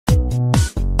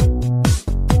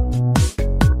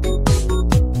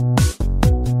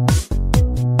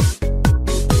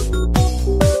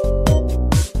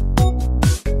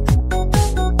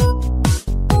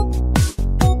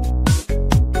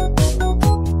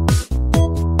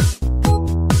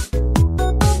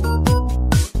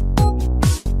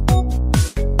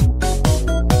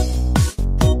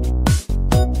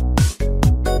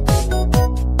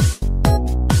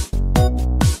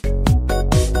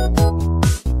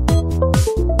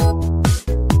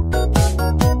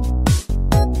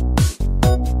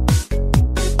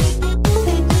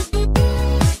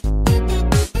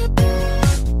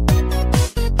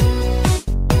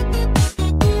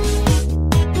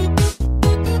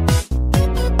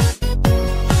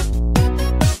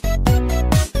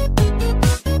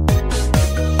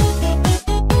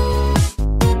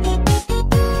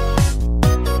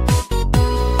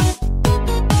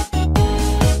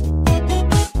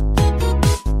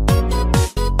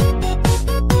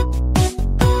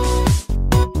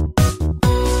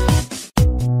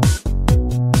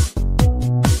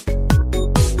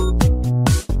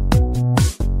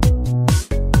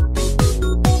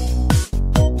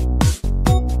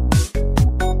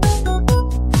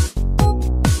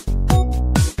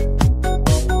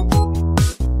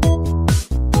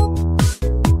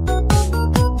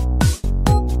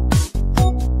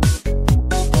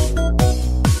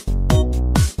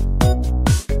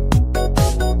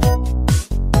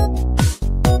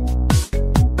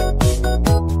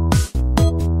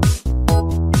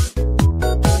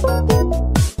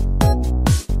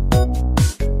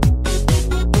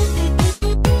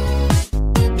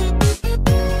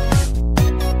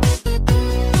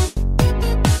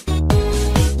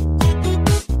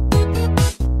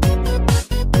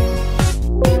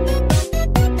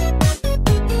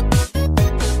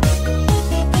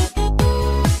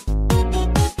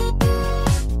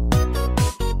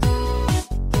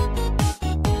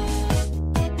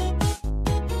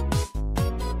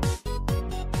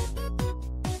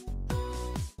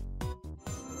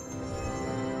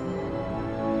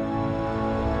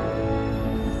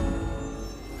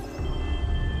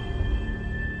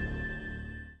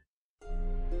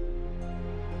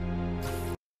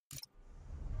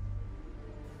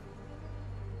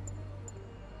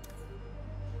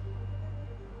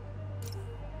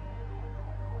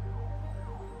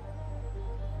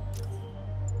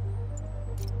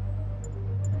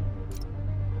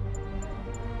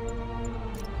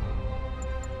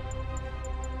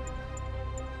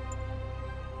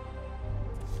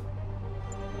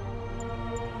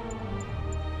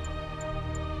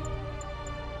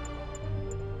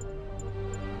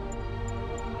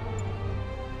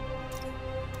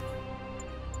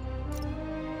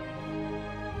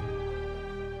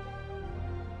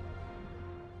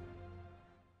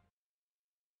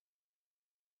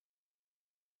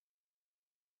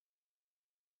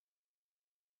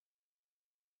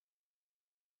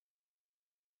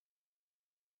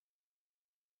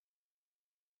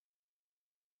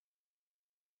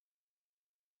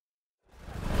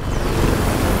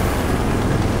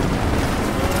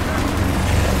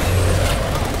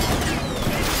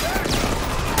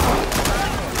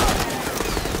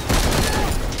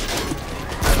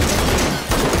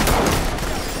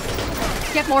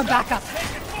more backup.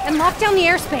 And lock down the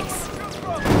airspace.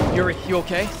 Yuri, you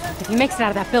okay? If he makes it out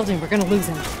of that building, we're gonna lose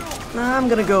him. I'm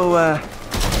gonna go,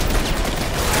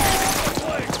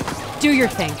 Do your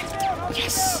thing.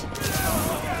 Yes!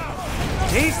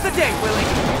 Seize the day, Willie!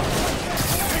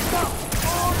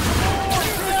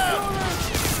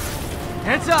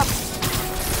 Heads up!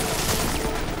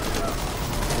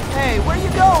 Hey, where you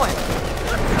going?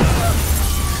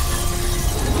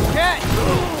 Okay!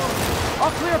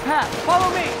 I'll clear a path. Follow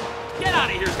me! Get out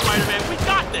of here, Spider-Man! We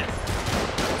got this!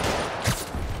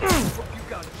 You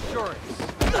got insurance.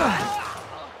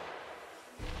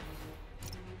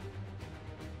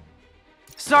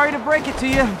 Sorry to break it to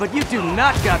you, but you do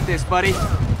not got this, buddy.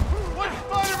 What's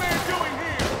Spider-Man doing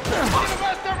here? He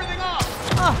messed everything up!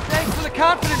 Oh, thanks for the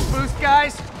confidence boost,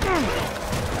 guys.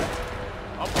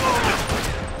 I'll blow this.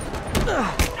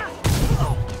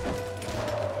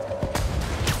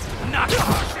 Knock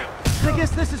off! I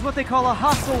guess this is what they call a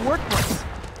hostile workplace.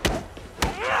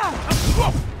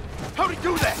 How'd he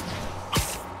do that?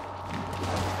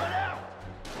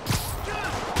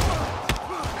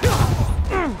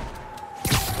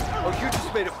 Oh, you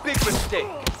just made a big mistake.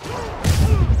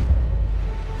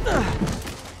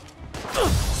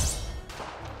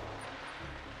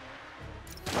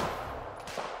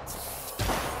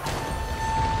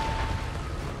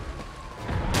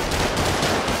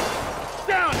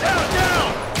 Down!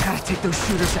 Gotta take those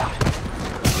shooters out.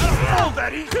 Hold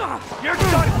that, E! You're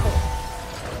done for!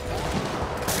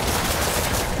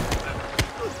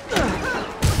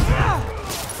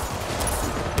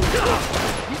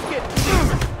 He's getting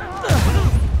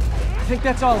I think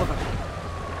that's all of them.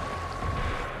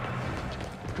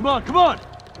 Come on!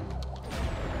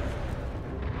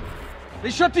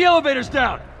 They shut the elevators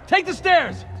down! Take the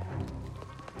stairs!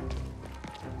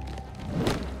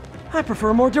 I prefer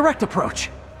a more direct approach.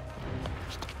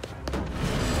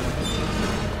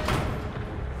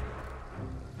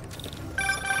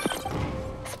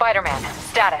 Spider-Man,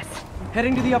 status.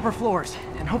 Heading to the upper floors,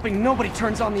 and hoping nobody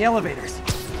turns on the elevators.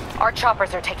 Our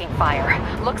choppers are taking fire.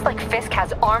 Looks like Fisk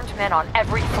has armed men on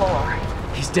every floor.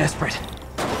 He's desperate.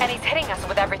 And he's hitting us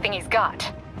with everything he's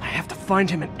got. I have to find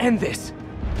him and end this.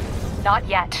 Not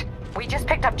yet. We just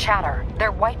picked up chatter.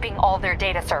 They're wiping all their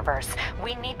data servers.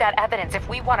 We need that evidence if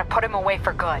we want to put him away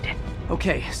for good.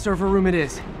 Okay, server room it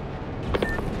is.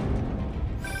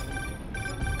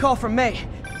 Call from May.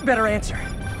 Better answer.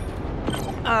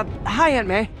 Hi, Aunt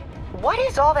May. What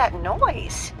is all that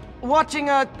noise? Watching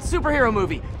a superhero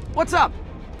movie. What's up?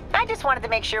 I just wanted to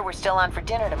make sure we're still on for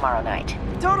dinner tomorrow night.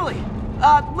 Totally.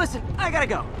 Listen, I gotta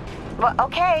go. Well,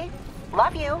 okay.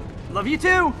 Love you. Love you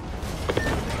too.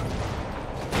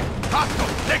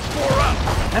 Hostile! Next floor up!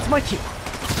 That's my cue.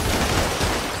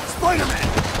 Spider-Man!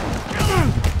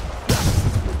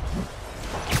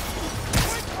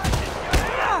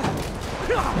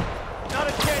 Not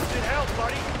a chance in hell,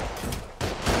 buddy!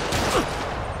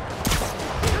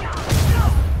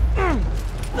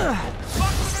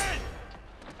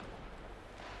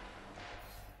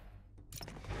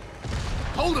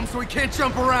 Hold him so he can't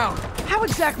jump around! How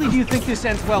exactly do you think this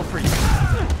ends well for you?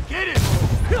 Get it!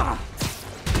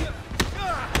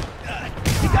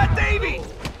 He got Davey!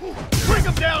 Bring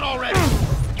him down already!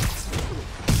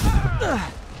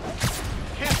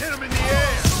 Can't hit him in the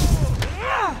air!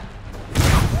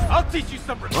 I'll teach you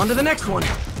some... On to the next one.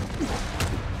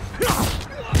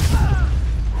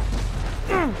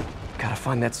 Gotta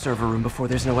find that server room before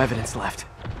there's no evidence left.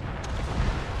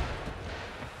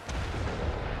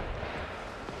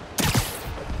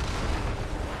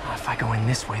 If I go in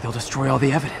this way, they'll destroy all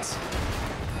the evidence.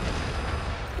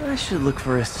 I should look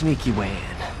for a sneaky way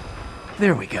in.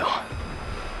 There we go.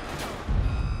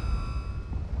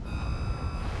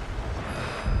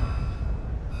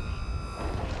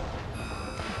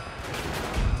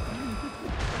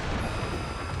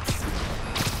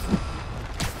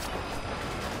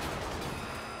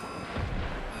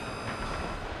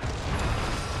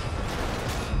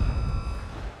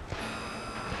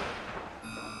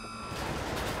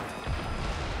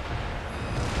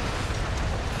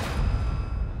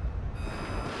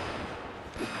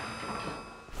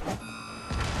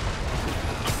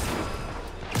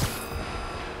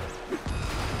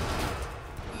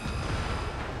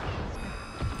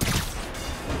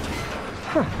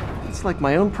 It's like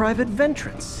my own private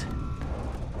ventrance.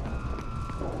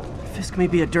 Fisk may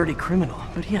be a dirty criminal,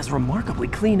 but he has remarkably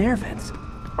clean air vents.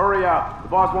 Hurry up. The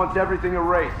boss wants everything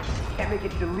erased. Can't make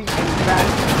it delete any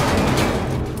faster.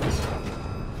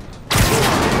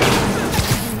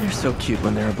 They're so cute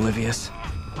when they're oblivious.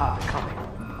 Ah, they're coming.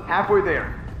 Halfway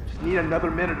there. Just need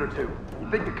another minute or two. You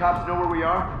think the cops know where we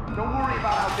are? Don't worry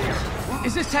about out there.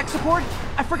 Is this tech support?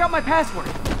 I forgot my password.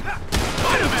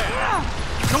 Spider-Man!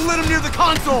 Don't let him near the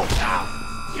console!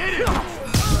 Get him!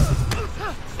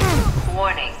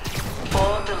 Warning.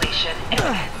 Full deletion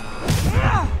imminent.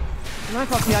 And I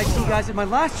thought the IT guys at my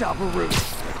last job were rude.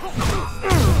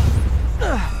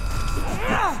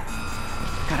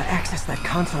 Gotta access that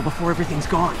console before everything's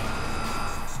gone.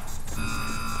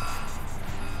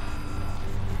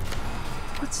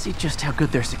 Let's see just how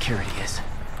good their security is.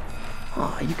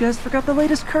 Aw, you guys forgot the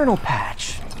latest kernel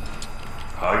patch.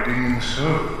 Hiding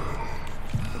so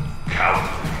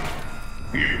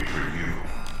cowardly, even for you.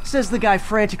 Says the guy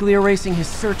frantically erasing his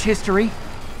search history.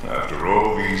 After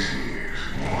all these years,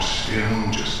 you're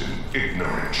still just an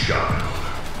ignorant child.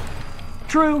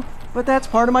 True, but that's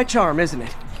part of my charm, isn't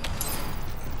it?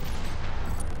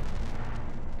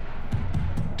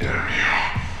 Damn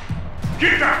you.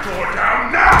 Get that door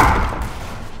down now!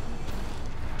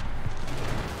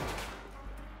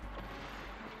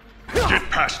 Get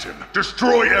past him.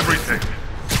 Destroy everything.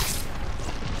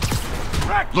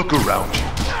 Look around you.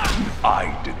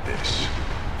 I did this.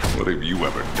 What have you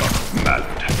ever done,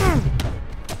 Matt?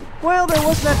 Well, there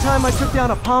was that time I took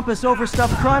down a pompous,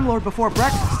 overstuffed crime lord before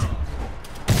breakfast.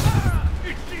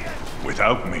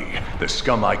 Without me, the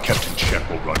scum I kept in check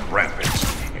will run rampant,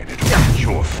 and it'll be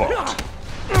your fault.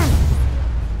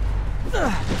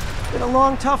 Been a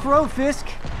long, tough road, Fisk.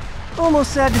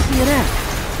 Almost sad to see it end.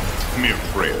 Mere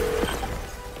friend.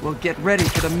 We'll get ready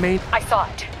for the main... I saw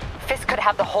it. Fisk could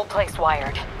have the whole place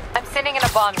wired. I'm sending in a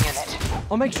bomb unit.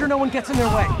 I'll make sure no one gets in their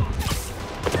way.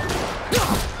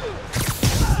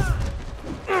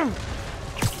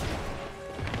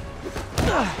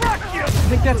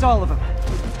 I think that's all of them.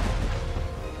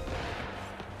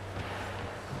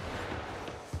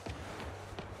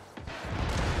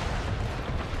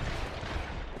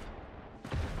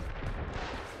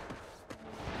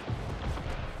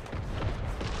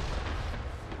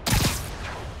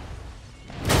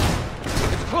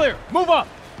 Clear! Move up!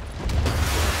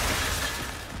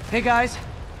 Hey guys,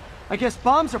 I guess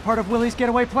bombs are part of Willie's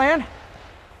getaway plan?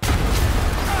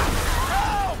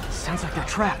 Sounds like they're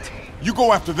trapped. You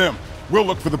go after them. We'll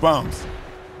look for the bombs.